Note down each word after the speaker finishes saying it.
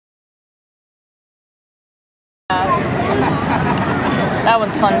That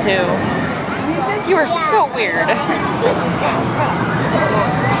one's fun too. You are so weird.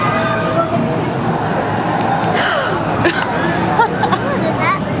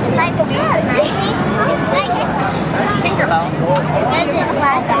 Like a weird It's Tinkerbell. Does it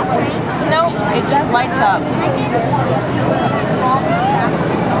flash off screen? Nope, it just lights up.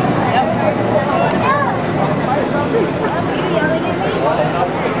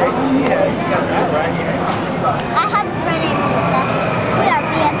 I have a friend named Alyssa. We are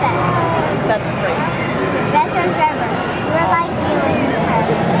BFFs. That's great. Best friends forever. We're like you and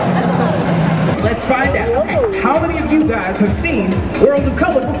her. Let's find out. How many of you guys have seen World of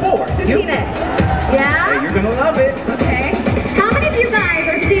Color before? You've seen it. Yeah? Hey, you're gonna love it. Okay. How many of you guys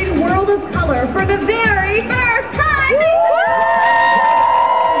are seeing World of Color for the very first time?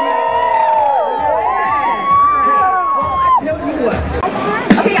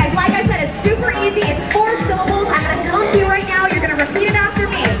 Okay guys, like I said, it's super easy. It's 4 syllables. I'm gonna tell them to you right now. You're gonna repeat it after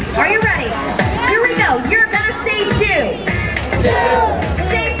me. Are you ready? Here we go. You're gonna say do. Do.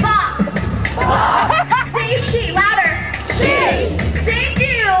 Say bop. Bop. Say she. Louder. She. Say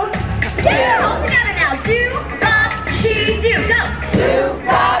do. Do. All together now. Do, bop, she, do. Go. Do,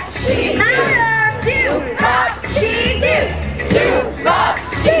 bop, she, louder. Do, bop, she, do. Do, bop,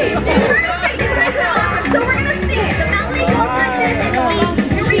 she, do. Perfect. You guys are awesome. So we're gonna sing it. The melody goes like this.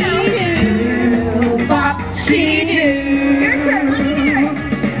 Here we go. Do, bop, she, do. Your turn. Let me hear it.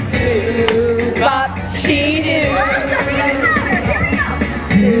 Do, bop, she, do. Awesome. Even louder. Here we go.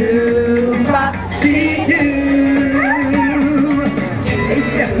 Do, bop, she, do. Hey,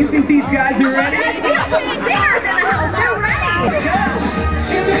 Steph, you think these guys are ready? Yes, we have some singers in the house. They're ready.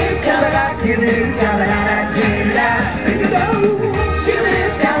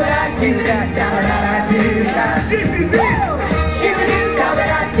 This is it!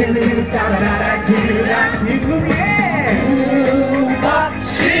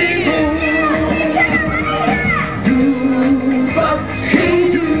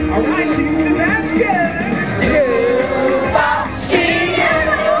 All right, Team Sebastian!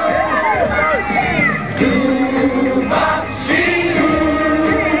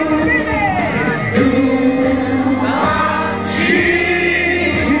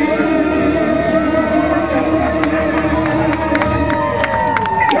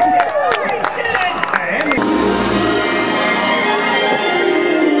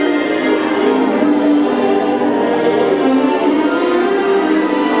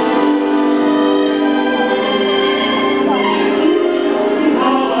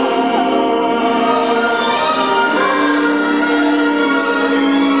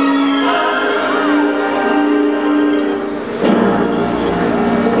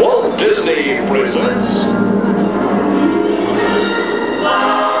 Disney presents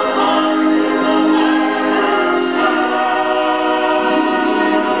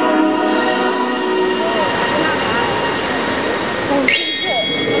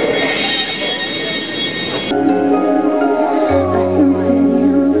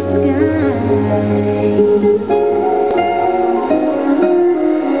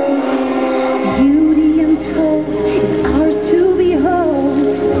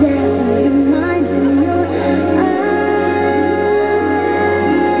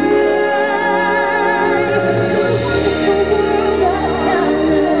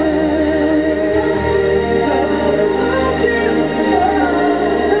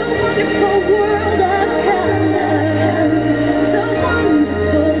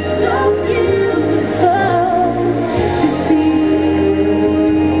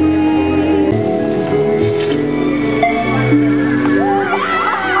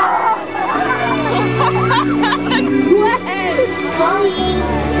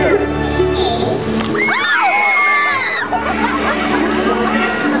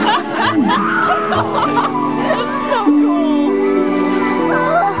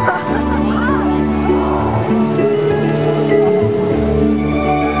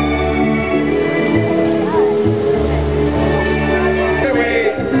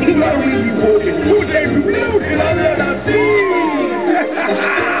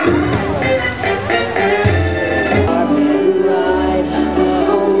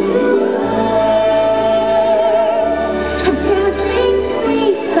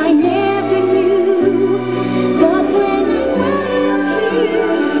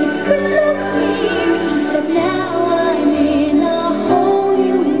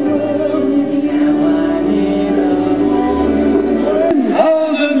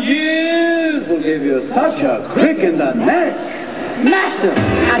such a crick in the neck. Master,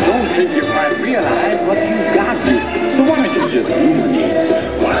 I don't think you quite realize what you got here. So why don't you just ruminate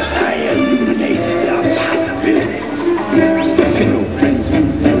whilst I illuminate the possibilities? Can your friends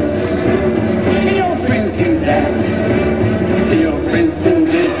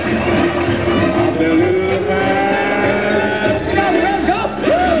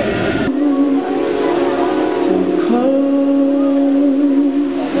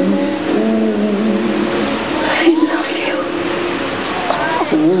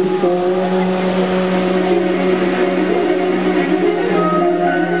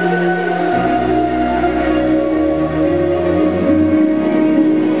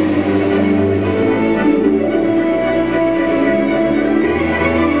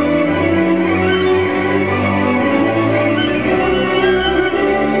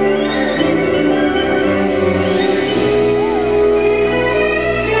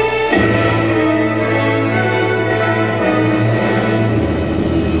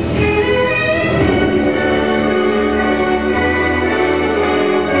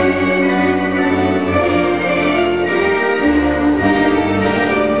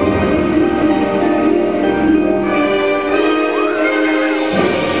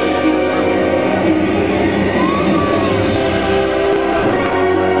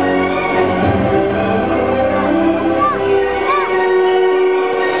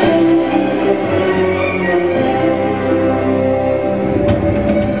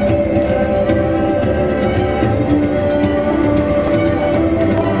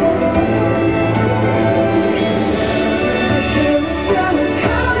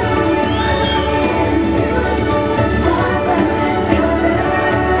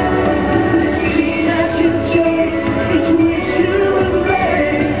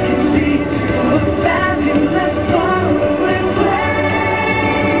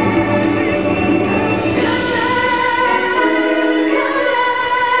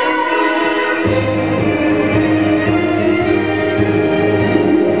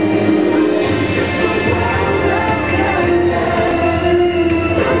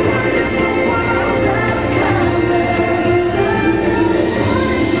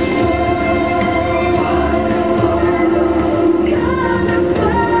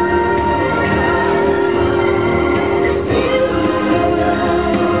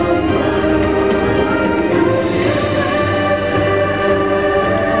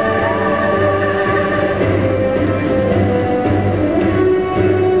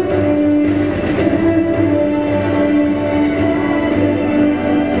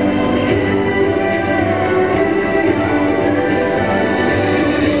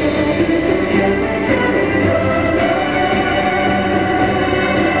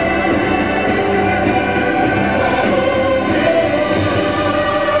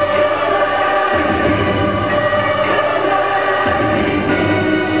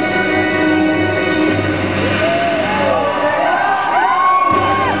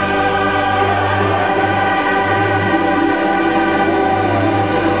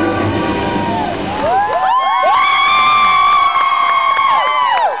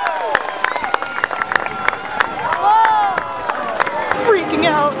freaking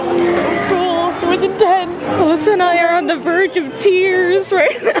out. It was so cool. It was intense. Alyssa and I are on the verge of tears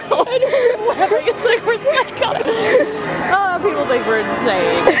right now. I don't know why. It's like we're psychotic. People think we're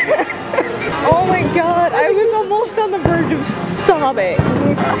insane. Oh my god, I was almost on the verge of sobbing.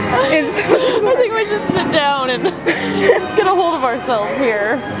 I think we should sit down and get a hold of ourselves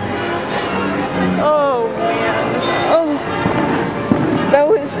here. Oh man. Oh. That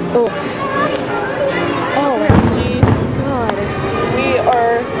was. Oh. Oh my god. We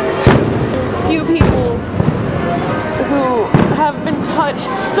are few people who have been touched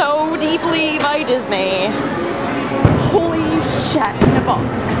so deeply by Disney. Holy shit in a box.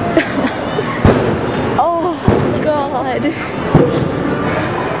 Oh god.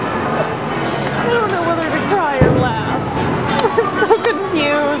 I don't know whether to cry or laugh. I'm so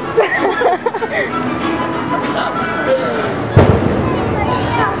confused.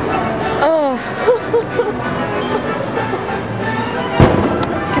 Oh.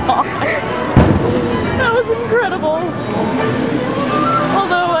 God. That was incredible.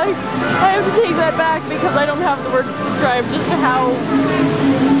 Although I have to take that back because I don't have the word to describe just how...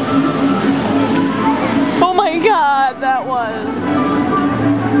 Oh my god, that was...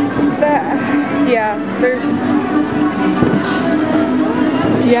 Yeah, there's...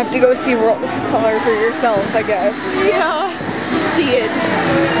 You have to go see World of Color for yourself, I guess. Yeah, see it.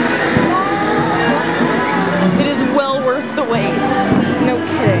 It is well worth the wait. No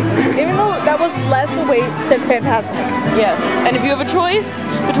kidding. Even though that was less a wait than Fantasmic. Yes, and if you have a choice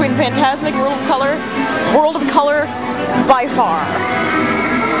between Fantasmic and World of Color by far.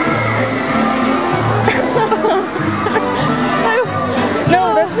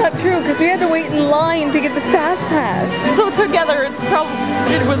 No, that's not true, because we had to wait in line to get the Fast Pass. So together,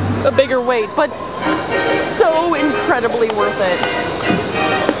 it was a bigger wait, but so incredibly worth it.